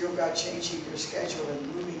just feel God changing your schedule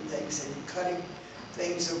and moving things and cutting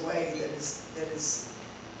things away that is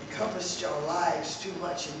encompassed our lives too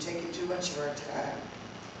much and taking too much of our time.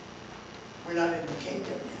 We're not in the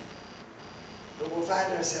kingdom yet. But we'll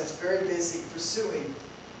find ourselves very busy pursuing.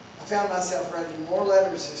 I found myself writing more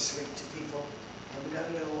letters this week to people. I haven't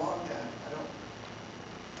done it in a long time.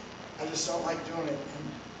 I just don't like doing it.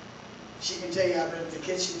 And she can tell you I've been at the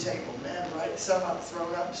kitchen table, man, write some up,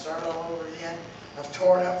 thrown up, start all over again. I've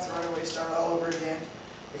torn up, thrown away, start all over again.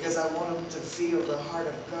 Because I want them to feel the heart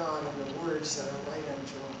of God and the words that are right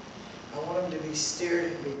unto them. I want them to be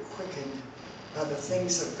stirred and be quickened by the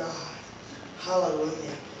things of God.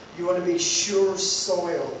 Hallelujah. You want to be sure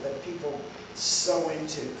soil that people sow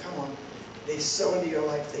into. Come on. They sow into your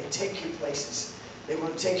life. They take you places. They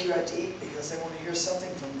want to take you out to eat because they want to hear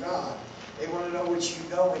something from God. They want to know what you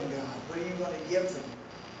know in God. What are you going to give them?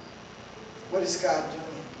 What is God doing?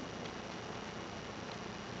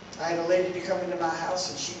 I had a lady to come into my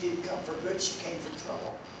house, and she didn't come for good. She came for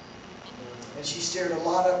trouble. And she stirred a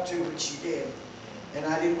lot up to what she did. And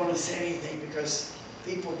I didn't want to say anything because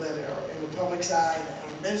people that are in the public side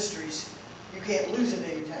and ministries, you can't lose it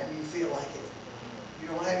anytime you feel like it. You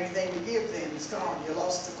don't have anything to give then. It's gone. You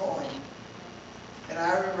lost the coin. And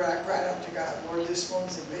I remember I cried out to God, Lord, this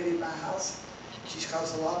woman's invaded my house. She's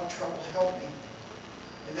caused a lot of trouble. Help me.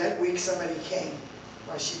 And that week somebody came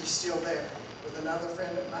while she was still there with another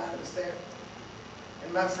friend of mine who was there.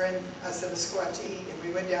 And my friend, I said, let's go out to eat. And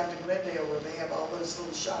we went down to Glendale where they have all those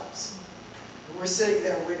little shops. And we're sitting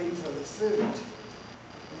there waiting for the food.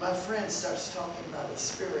 And my friend starts talking about the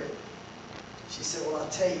Spirit. She said, well, I'll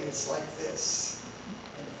tell you, it's like this.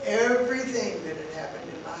 And everything that had happened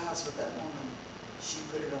in my house with that woman, she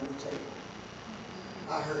put it on the table.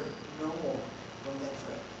 I heard no more from that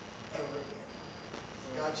friend ever again.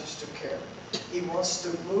 God just took care of it. He wants to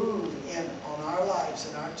move in on our lives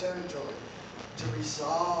and our territory to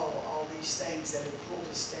resolve all these things that have pulled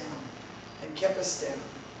us down and kept us down.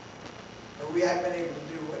 But we haven't been able to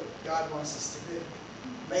do what God wants us to do.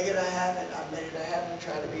 Make it a habit. I've made it a habit to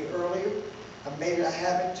try to be earlier. I've made it a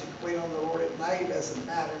habit to wait on the Lord at night. It doesn't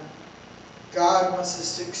matter. God wants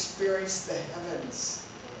us to experience the heavens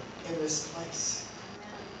in this place.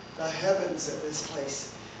 The heavens in this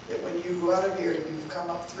place. That when you go out of here, you've come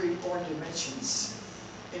up 3 more dimensions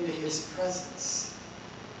into His presence.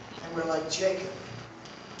 And we're like Jacob.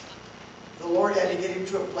 The Lord had to get him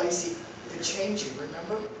to a place He could change him,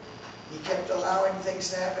 remember? He kept allowing things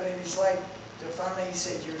to happen in his life. Till finally He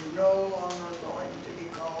said, you're no longer going to be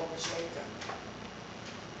called Jacob.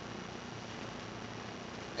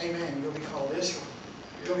 Amen. You'll be called Israel.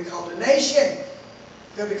 You're going to be called a nation.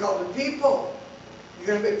 You're going to be called a people. You're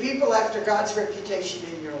going to be people after God's reputation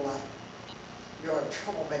in your life. You're a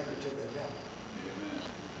troublemaker to the devil. Amen.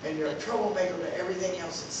 And you're a troublemaker to everything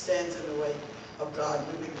else that stands in the way of God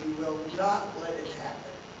moving. You will not let it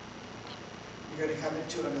happen. You're going to come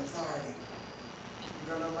into an authority.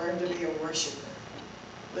 You're going to learn to be a worshiper.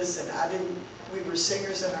 Listen, we were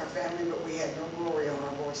singers in our family, but we had no glory on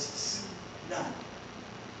our voices. None.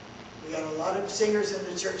 We got a lot of singers in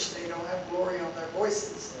the church, they don't have glory on their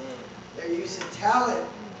voices. They're using talent.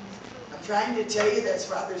 I'm trying to tell you that's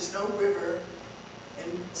why there's no river,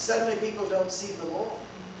 and suddenly people don't see the Lord.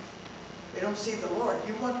 They don't see the Lord.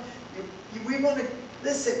 We want to,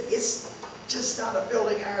 listen, it's just not a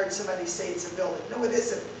building. I heard somebody say it's a building. No, it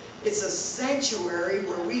isn't. It's a sanctuary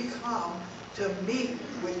where we come to meet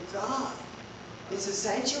with God. It's a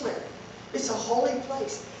sanctuary. It's a holy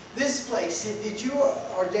place. This place, did you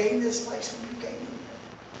ordain this place when you came in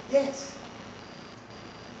here? Yes.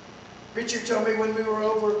 Richard told me when we were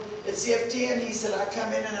over at CFTN, he said, I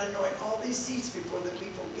come in and anoint all these seats before the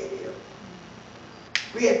people get here.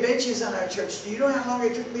 We had benches on our church. Do you know how long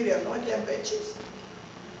it took me to anoint them benches?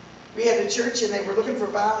 We had a church and they were looking for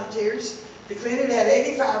volunteers to clean it. It had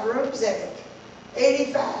 85 rooms in it.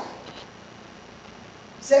 85.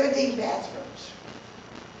 17 bathrooms.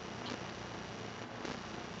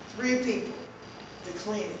 3 people to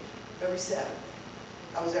clean it every Saturday.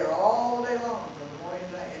 I was there all day long from the morning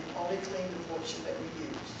to night and only cleaned the portion that we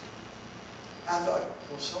used. I thought,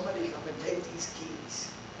 will somebody come and take these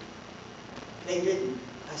keys? They didn't.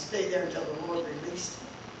 I stayed there until the Lord released me.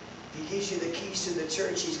 If He gives you the keys to the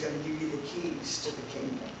church, He's going to give you the keys to the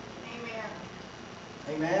kingdom. Amen.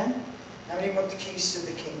 Amen? How many want the keys to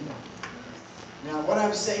the kingdom? Now, what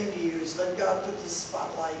I'm saying to you is let God put the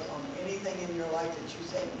spotlight on anything in your life that you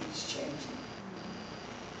think needs changing.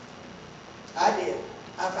 I did.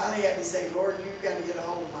 I finally had to say, Lord, you've got to get a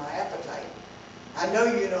hold of my appetite. I know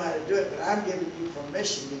you know how to do it, but I'm giving you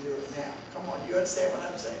permission to do it now. Come on, you understand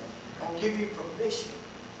what I'm saying? I'll give you permission.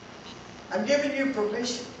 I'm giving you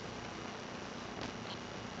permission.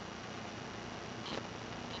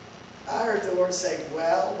 I heard the Lord say,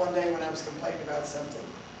 well, one day when I was complaining about something.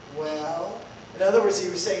 Well, in other words, He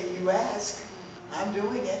was saying, you ask, I'm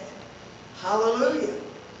doing it. Hallelujah.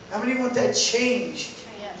 How many want that change?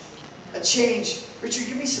 Yes. A change. Richard,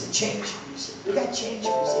 give me some change music. We got change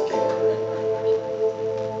music here.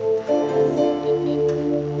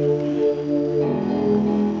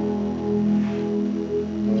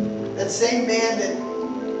 That same man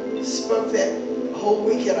that spoke that whole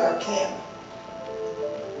week at our camp,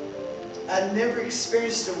 I'd never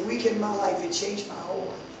experienced a week in my life. It changed my whole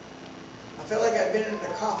life. I felt like I'd been in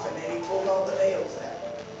a coffin and He pulled all the nails out.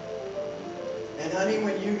 And honey,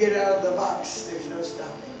 when you get out of the box, there's no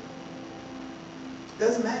stopping.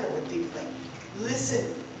 Doesn't matter what people think.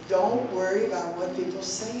 Listen, don't worry about what people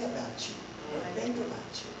say about you or think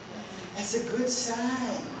about you. That's a good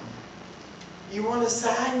sign. You want a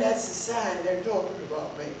sign? That's a sign. They're talking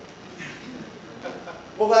about me.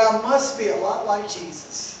 Well, thou must be a lot like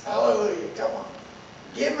Jesus. Hallelujah. Come on.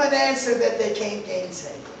 Give them an answer that they can't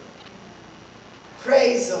gainsay.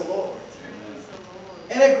 Praise the Lord.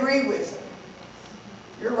 And agree with them.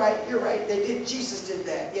 You're right. You're right. They did. Jesus did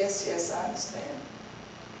that. Yes, yes, I understand.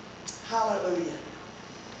 Hallelujah.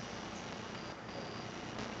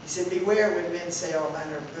 He said, beware when men say all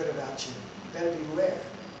manner of good about you. You better beware.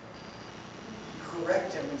 You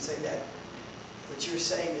correct them and say that what you're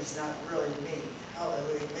saying is not really me.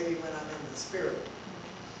 Hallelujah. Maybe when I'm in the Spirit.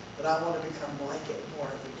 But I want to become like it more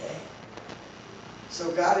every day.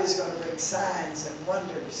 So God is going to bring signs and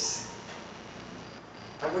wonders.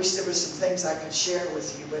 I wish there were some things I could share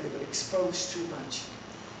with you, but it would expose too much.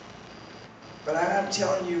 But I'm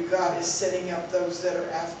telling you, God is setting up those that are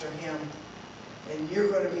after Him. And you're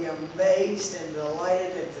going to be amazed and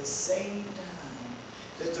delighted at the same time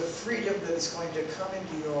that the freedom that is going to come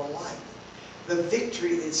into your life, the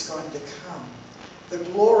victory that's going to come, the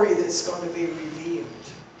glory that's going to be revealed.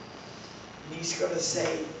 And He's going to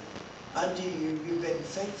say, unto you, you've been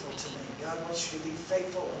faithful to me. God wants you to be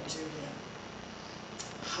faithful unto Him.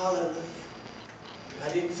 Hallelujah.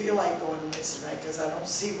 I didn't feel like going to miss tonight because I don't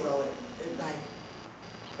see well at night.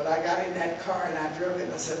 But I got in that car and I drove it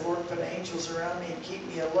and I said, Lord, put angels around me and keep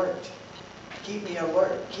me alert. Keep me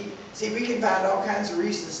alert. See, we can find all kinds of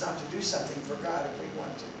reasons not to do something for God if we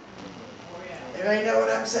want to. Anybody know what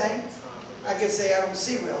I'm saying? I could say I don't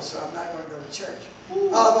see well, so I'm not going to go to church.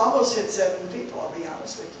 I've almost hit 7 people, I'll be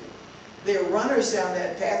honest with you. There are runners down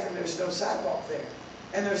that path and there's no sidewalk there.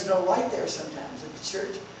 And there's no light there sometimes at the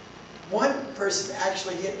church. One person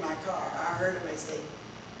actually hit my car. I heard him as they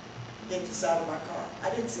hit the side of my car. I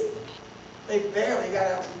didn't see them. They barely got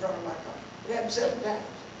out in front of my car. It happened 7 times.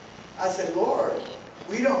 I said, Lord,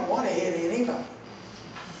 we don't want to hit anybody,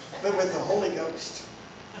 but with the Holy Ghost.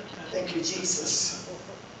 Thank you, Jesus.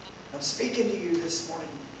 I'm speaking to you this morning.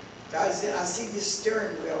 Guys, I see this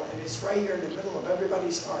steering wheel, and it's right here in the middle of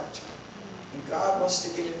everybody's heart. And God wants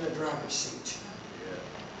to get in the driver's seat.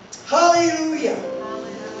 Hallelujah.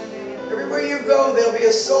 Everywhere you go, there'll be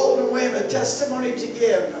a soul to win, a testimony to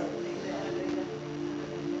give.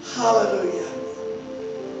 Hallelujah.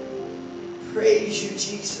 Praise you,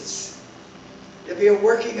 Jesus. There'll be a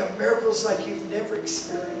working of miracles like you've never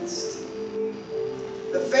experienced.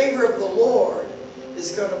 The favor of the Lord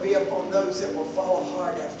is going to be upon those that will follow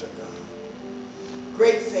hard after God.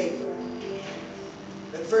 Great favor.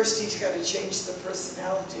 But first He's got to change the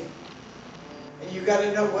personality. And you've got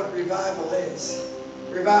to know what revival is.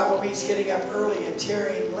 Revival means getting up early and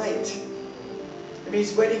tarrying late. It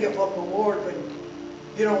means waiting upon the Lord when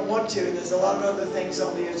you don't want to, and there's a lot of other things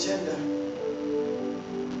on the agenda.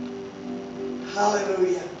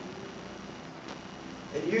 Hallelujah.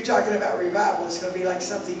 And you're talking about revival, it's going to be like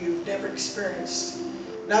something you've never experienced.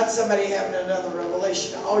 Not somebody having another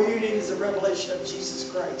revelation. All you need is a revelation of Jesus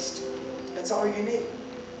Christ. That's all you need,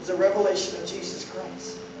 is a revelation of Jesus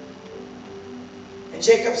Christ. And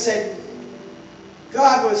Jacob said,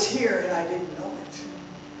 God was here and I didn't know it.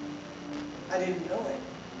 I didn't know it.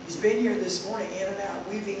 He He's been here this morning, in and out,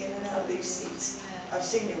 weaving in and out of these seats. I've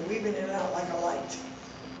seen him weaving in and out like a light.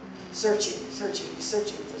 Searching, searching, he's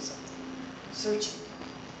searching for something. Searching.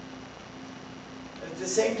 At the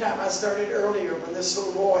same time, I started earlier when this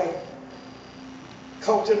little boy,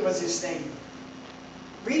 Colton was his name.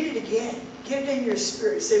 Read it again. Get it in your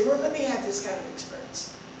spirit. Say, Lord, let me have this kind of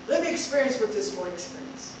experience. Let me experience what this boy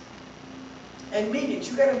experienced. And mean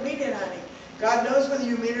it. You got to mean it, honey. God knows whether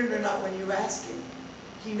you mean it or not when you ask him.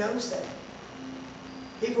 He knows that.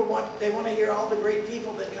 People want to hear all the great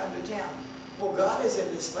people that come to town. Well, God is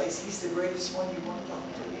in this place. He's the greatest one you want to talk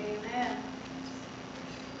to. Amen.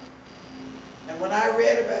 And when I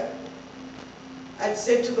read about it, I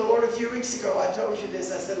said to the Lord a few weeks ago, I told you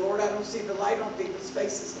this, I said, Lord, I don't see the light on people's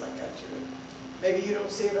faces like I should. Maybe you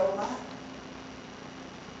don't see it on mine.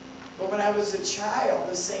 But when I was a child,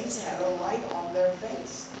 the saints had a light on their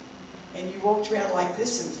face. And you walked around like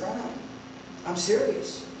this in front of them. I'm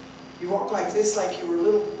serious. You walked like this like you were a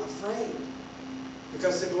little afraid.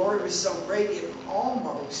 Because the glory was so great, it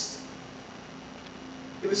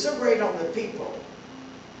was so great on the people,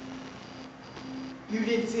 you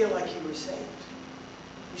didn't feel like you were saved.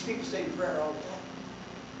 These people stayed in prayer all the time.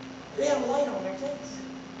 They had a light on their face.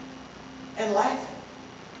 And laughing.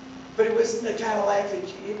 But it wasn't the kind of laugh,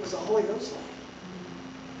 it was a Holy Ghost laugh.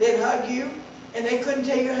 They'd hug you, and they couldn't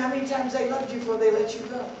tell you how many times they loved you before they let you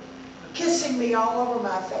go. Kissing me all over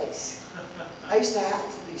my face. I used to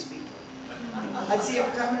hide from these people. I'd see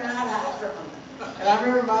them coming and I'd hide from them. And I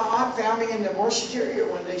remember my aunt found me in the washateria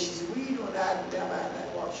one day. She said, what are you doing hiding down behind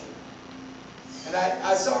that washer? And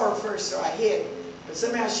I saw her first, so I hid. But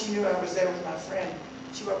somehow she knew I was there with my friend.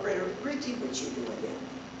 She went right over, Richie, what you doing down there?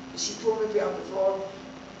 And she pulled me off the floor,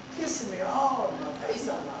 kissing me all over my face,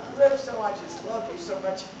 on my lips. So I just love you so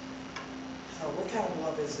much. So what kind of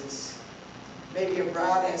love is this? Maybe a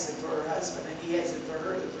bride has it for her husband, and he has it for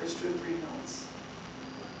her the first 2 or 3 months.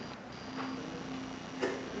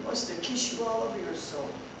 He wants to kiss you all over your soul.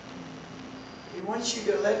 He wants you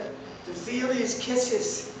to feel his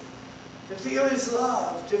kisses, to feel his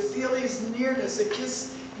love, to feel his nearness. A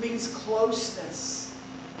kiss means closeness.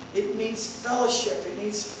 It means fellowship. It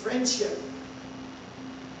means friendship.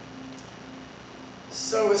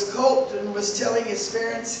 So as Colton was telling his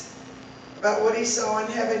parents about what he saw in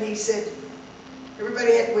heaven, he said,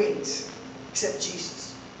 everybody had wings except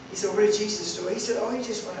Jesus. He said, what did Jesus do? He said, oh, he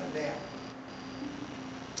just went up and down.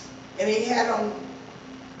 And he had on,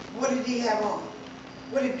 what did he have on?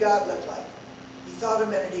 What did God look like? He thought a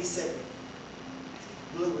minute, he said,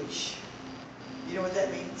 bluish. You know what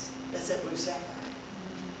that means? That's that blue sapphire.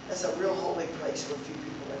 That's a real holy place where few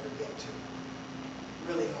people ever get to.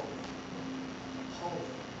 Really holy. Holy.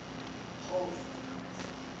 Holy.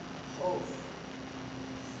 Holy.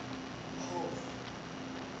 Holy.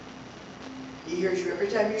 He hears you every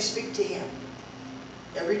time you speak to him.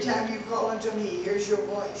 Every time you call unto him, he hears your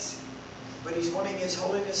voice. But he's wanting his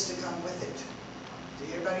holiness to come with it. Do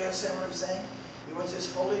anybody understand what I'm saying? He wants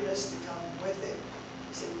his holiness to come with it.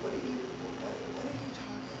 He said, what are you talking about?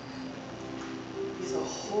 He's a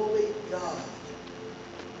holy God.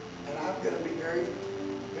 And I'm going to be very,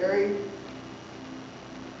 very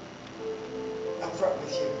upfront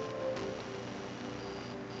with you.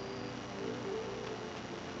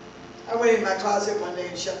 I went in my closet one day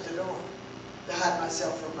and shut the door to hide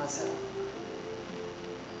myself from myself.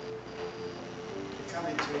 To come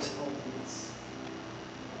into his holiness.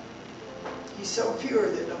 He's so pure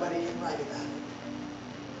that nobody can write about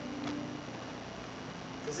it.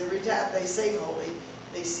 Because every time they say holy,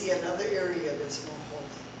 they see another area that's more holy.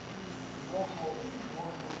 More holy, more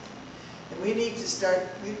holy. And we need to start,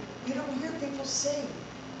 we don't hear people sing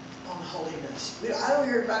on holiness. I don't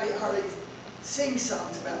hear anybody hardly sing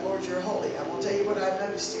songs about Lord, you're holy. I will tell you what I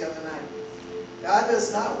noticed the other night. God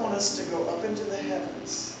does not want us to go up into the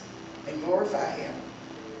heavens and glorify him,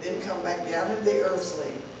 then come back down into the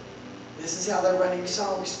earthly. This is how they're running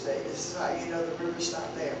songs today. This is how you know the river's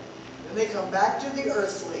not there. Then they come back to the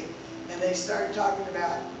earthly and they start talking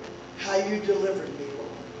about how you delivered me,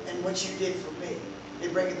 Lord, and what you did for me. They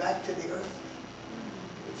bring it back to the earthly.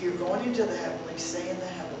 If you're going into the heavenlies, stay in the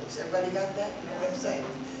heavenlies. Everybody got that? You know what I'm saying?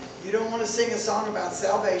 You don't want to sing a song about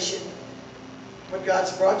salvation, what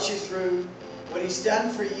God's brought you through, what he's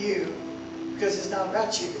done for you, because it's not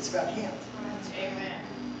about you, it's about him. Amen.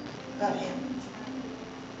 About him.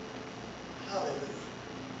 Hallelujah.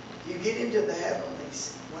 You get into the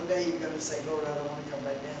heavenlies, one day you're going to say, Lord, I don't want to come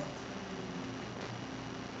back down.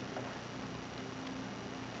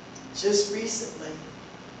 Just recently,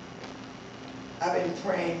 I've been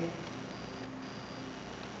praying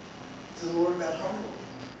to the Lord about hunger.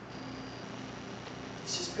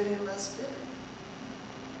 It's just been in my spirit.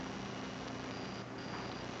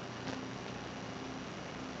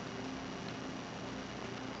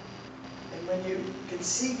 can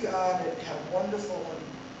see God and how wonderful and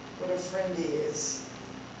what a friend He is.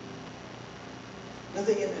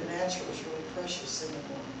 Nothing in the natural is really precious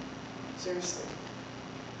anymore. Seriously.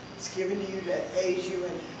 It's given to you to aid you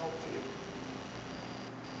and help you.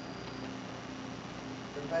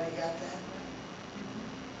 Everybody got that?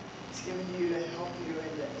 It's given to you to help you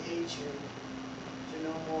and to aid you to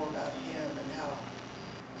know more about Him and how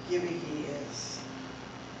giving He is,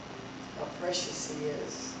 how precious He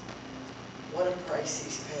is, what a price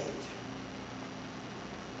He's paid.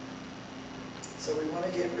 So we want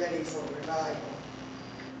to get ready for revival.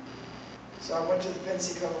 So I went to the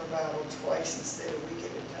Pensacola revival twice instead of a week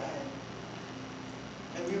at a time.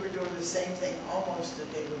 And we were doing the same thing almost that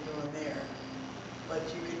they were doing there. But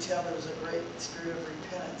you could tell there was a great spirit of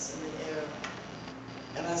repentance in the air.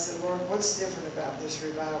 And I said, Lord, what's different about this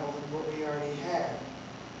revival than what we already had?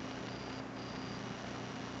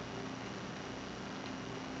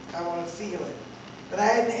 I want to feel it. But I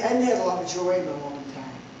hadn't had a lot of joy in a long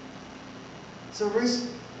time. So Ruth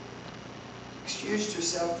excused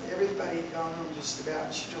herself. Everybody had gone home just about.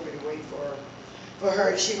 And she told me to wait for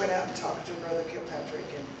her. She went out and talked to Brother Kilpatrick.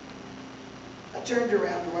 And I turned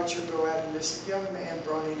around to watch her go out, and this young man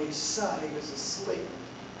brought in his son. He was asleep.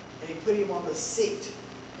 And he put him on the seat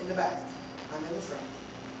in the back. I'm in the front.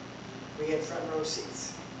 We had front row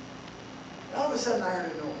seats. And all of a sudden I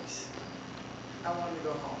heard a noise. I wanted to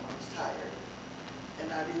go home. I was tired.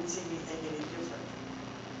 And I didn't see anything any different.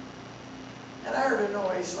 And I heard a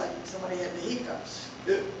noise like somebody had the hiccups.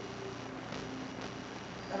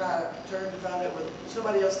 And I turned to find out there was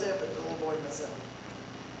nobody else there but the little boy and myself.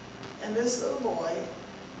 And this little boy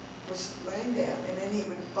was laying down, and then he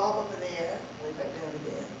would bob up in the air, lay back down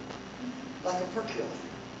again, like a percolator.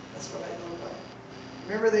 That's what I looked like.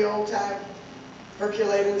 Remember the old time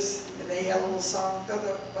percolators? And they had a little song,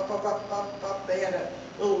 they had a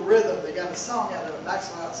little rhythm. They got a song out of it,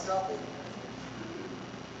 Maxwell House Coffee.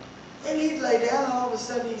 And he'd lay down, and all of a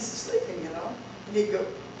sudden he's sleeping, you know. And he'd go,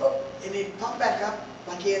 oh, and he'd pop back up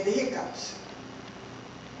like he had the hiccups.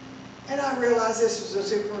 And I realized this was a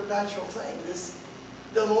supernatural thing.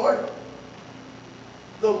 The Lord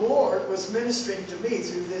was ministering to me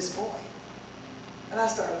through this boy. And I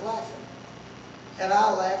started laughing. And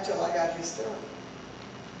I laughed till I got hysterical.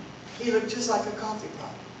 He looked just like a coffee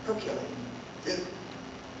pot, percolating.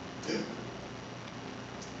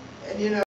 And you know,